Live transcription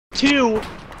2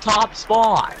 top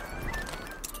spawn.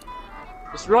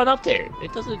 Just run up there.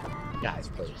 It doesn't. Guys,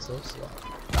 play it so slow.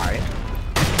 Alright.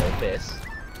 Don't miss.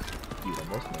 You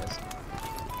almost missed.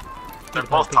 They're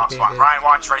both top spawn. Ryan,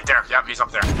 watch right there. Yep, he's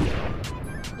up there.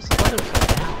 Just let him come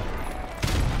down.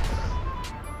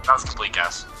 That was a complete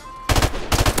guess.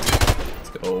 Let's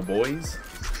go, boys.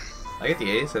 I get the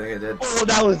ace. I think I did. Oh,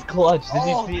 that was clutch. Did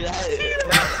you see that?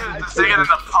 Singing in the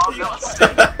palm.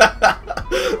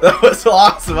 That was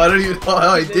awesome. I don't even know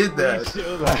how I did that.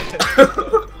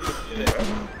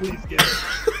 Please get it.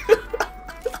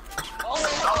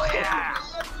 Oh yeah!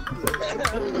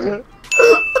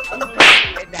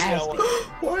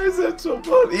 Why is that so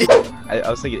funny? I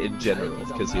was thinking in general,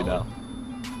 because you know.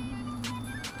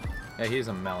 Yeah, he's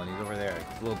a melon. He's over there.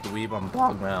 He's a little dweeb on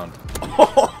bog mound.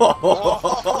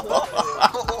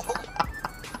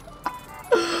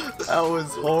 That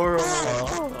was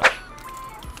horrible.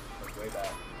 Way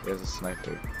back. There's a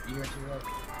sniper. You're right.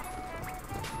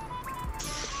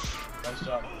 Nice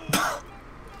job.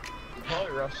 You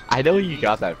probably rushed. I know you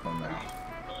got that from now.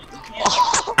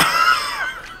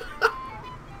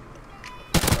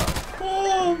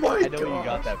 Oh my god. I know you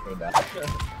got that from that.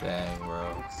 Dang,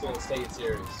 bro. So stay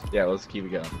serious. Yeah, let's keep it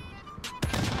going.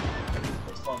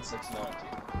 It's fun 6-9.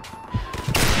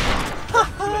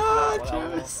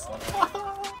 Juice.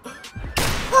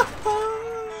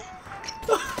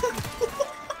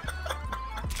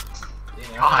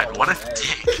 God, what a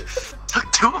dick.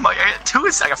 Took 2 of my 2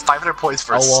 is I got 500 points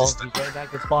for assist. He's going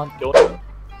back to spawn. Go ahead.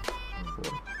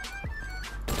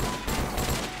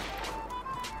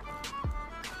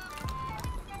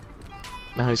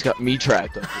 Now he's got me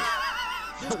tracked up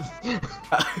here.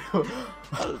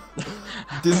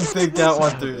 Didn't think that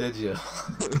one through, did you?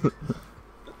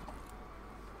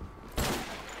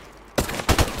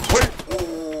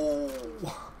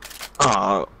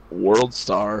 World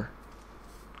star.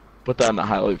 Put that in the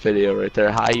highlight video right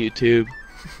there. Hi YouTube.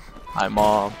 Hi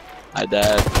mom. Hi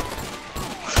dad.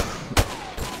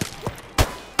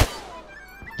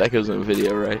 That goes in the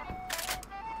video, right?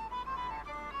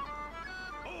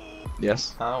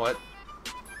 Yes. Huh? What?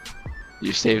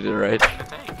 You saved it, right? I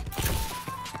think.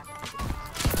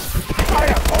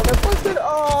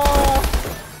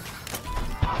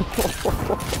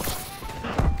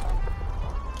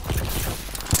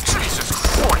 Jesus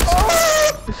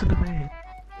Christ! Listen to me.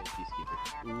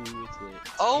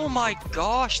 Oh my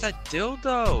gosh, that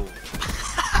dildo!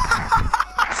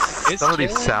 Somebody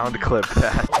sound clip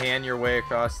that. Pan your way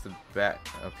across the back.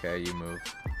 Okay, you move.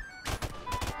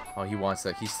 Oh, he wants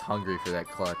that. He's hungry for that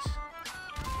clutch.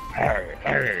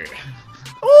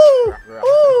 Ooh!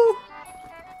 Ooh!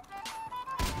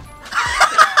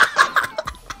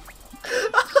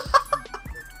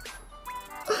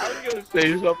 I was gonna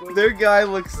say something. Their guy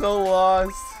looks so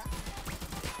lost.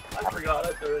 I forgot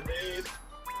I threw a nade.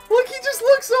 Look, he just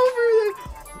looks over and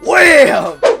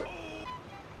wham! Oh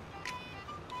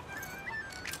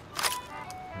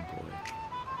boy.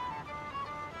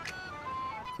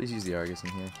 Please use the Argus in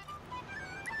here.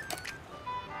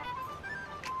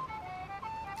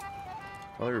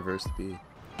 Probably reverse the B.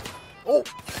 Oh!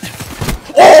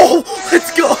 Oh!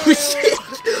 Let's go! Shit!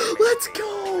 Let's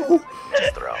go!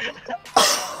 Just throw.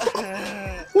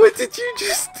 What did you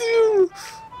just do?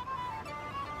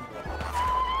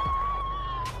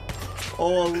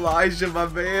 Oh, Elijah, my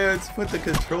man, put the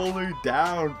controller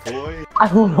down, boy.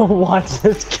 I want to watch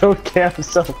this kill cam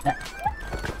so bad.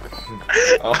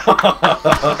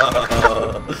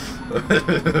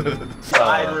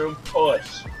 Side room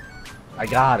push. I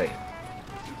got it.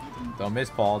 Don't miss,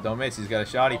 Paul. Don't miss. He's got a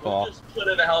shoddy, Paul. Just put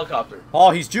in a helicopter.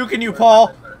 Paul, he's juking you,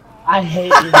 Paul. I hate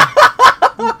you.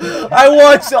 I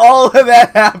watched all of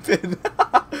that happen.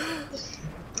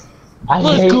 I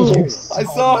hate you. So I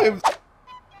saw him.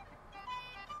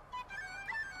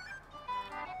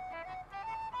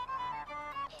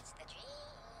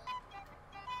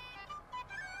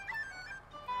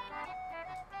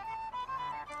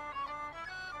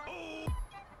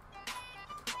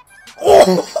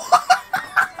 Oh!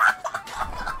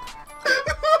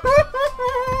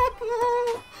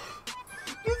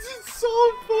 This is so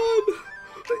fun.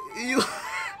 You...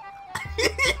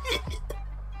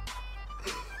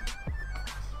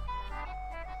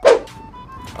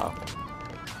 Oh.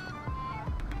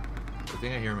 I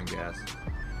think I hear him in gas.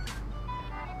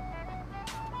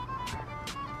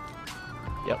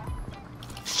 Yep.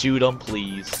 Shoot him,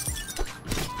 please.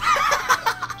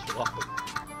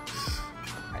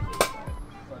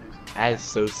 That is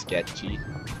so sketchy.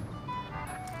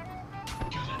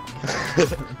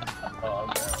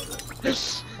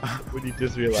 When you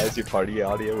just realized your party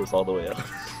audio was all the way up.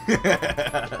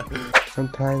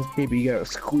 Sometimes, baby, you gotta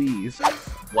squeeze.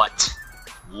 What?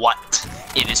 What?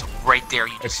 It is right there.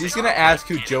 You If just she's say, gonna ask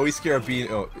who Joey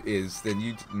Scarabino is, then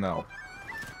you know.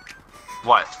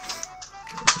 What?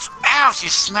 Ow!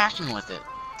 She's smacking with it.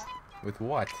 With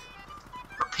what?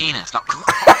 Her penis. No.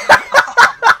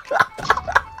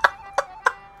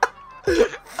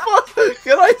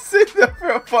 Can I sit there for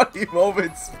a funny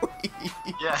moment, please?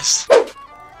 Yes.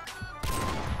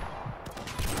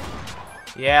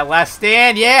 Yeah, last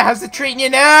stand. Yeah, how's it treating you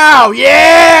now?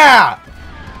 Yeah.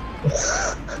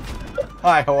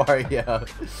 Hi, how are you?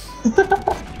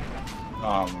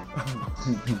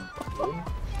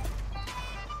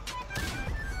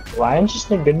 Ryan's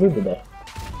just in a good mood today.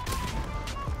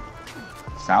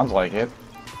 Sounds like it.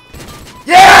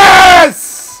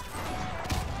 Yes!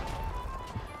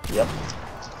 Yep.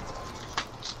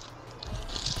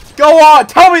 Go on!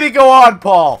 Tell me to go on,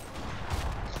 Paul!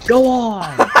 Go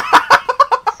on!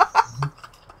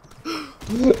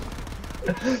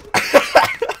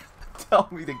 Tell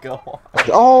me to go on.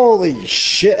 Holy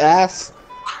shit, ass!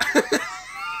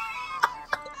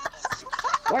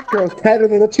 That girl's tighter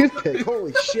than a toothpick.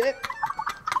 Holy shit! Yeah,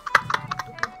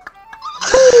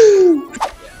 I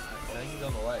think he's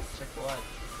on the leg. Check the leg.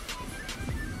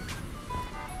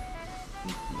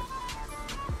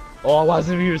 Oh, I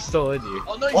wasn't even still in you.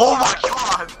 Oh no! Oh my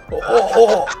god!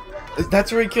 Oh,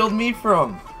 that's where he killed me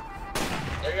from.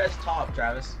 There you guys top,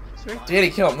 Travis. Danny,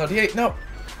 kill him. No, Danny, no.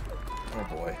 Oh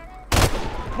boy.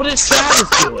 What is Travis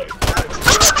doing?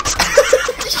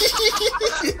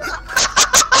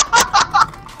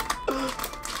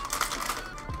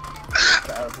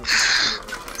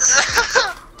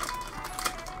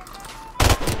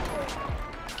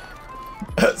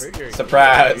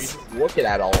 Surprise. Looking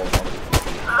at all of them.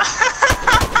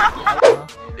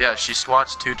 Yeah, she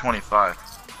squats 225.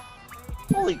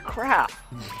 Holy crap!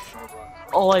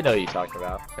 Oh, I know you talking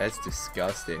about. That's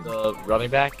disgusting. The running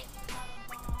back?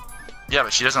 Yeah,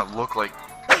 but she doesn't look like.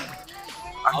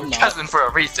 I'm your not. cousin for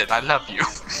a reason. I love you.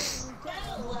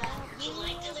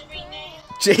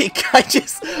 Jake,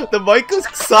 the mic was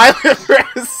silent for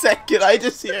a second. I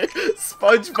just hear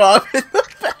SpongeBob in the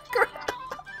background.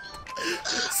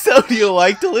 So, do you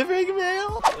like delivering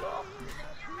mail?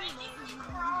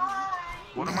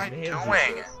 What am I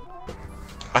doing?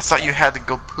 I thought you had to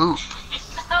go poop.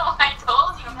 I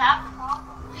told you I'm having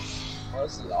Oh,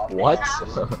 this is awful. What?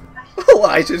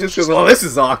 Elijah just goes, well, this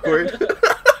is awkward.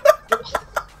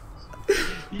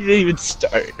 You didn't even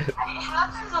start. It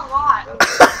happens a lot.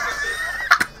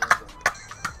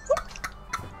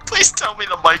 Please tell me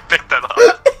the mic picked that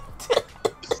up.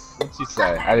 What'd you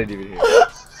say? I didn't even hear it.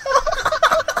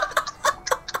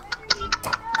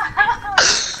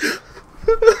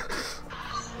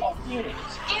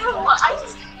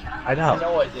 I know.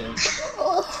 No, I didn't.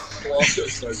 We'll also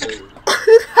start there.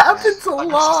 It happens a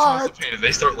lot.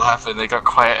 They start laughing. They got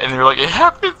quiet, and they're like, "It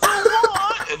happens a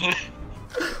lot." And then...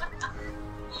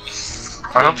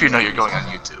 I hope you know you're going on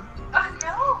YouTube. Oh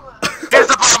no! Here's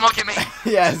the bottom. Look at me.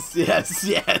 Yes, yes,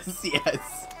 yes,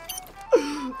 yes.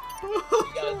 You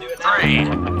gotta do it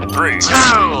now. 3, 2,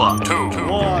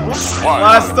 1.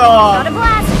 Last off. Got a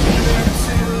blast!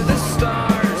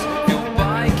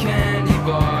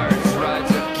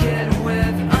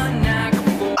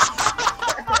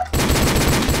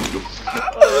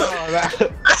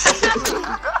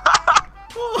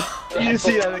 You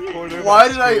see that in the corner of Why my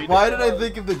did screen? I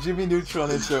think of the Jimmy Neutron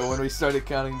intro when we started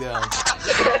counting down?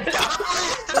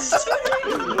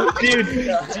 Dude,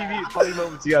 TV funny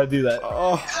moments, you gotta do that.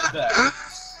 Oh,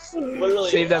 Literally,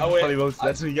 Save that I for went- funny moments,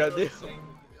 that's what you gotta do.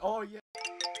 oh yeah.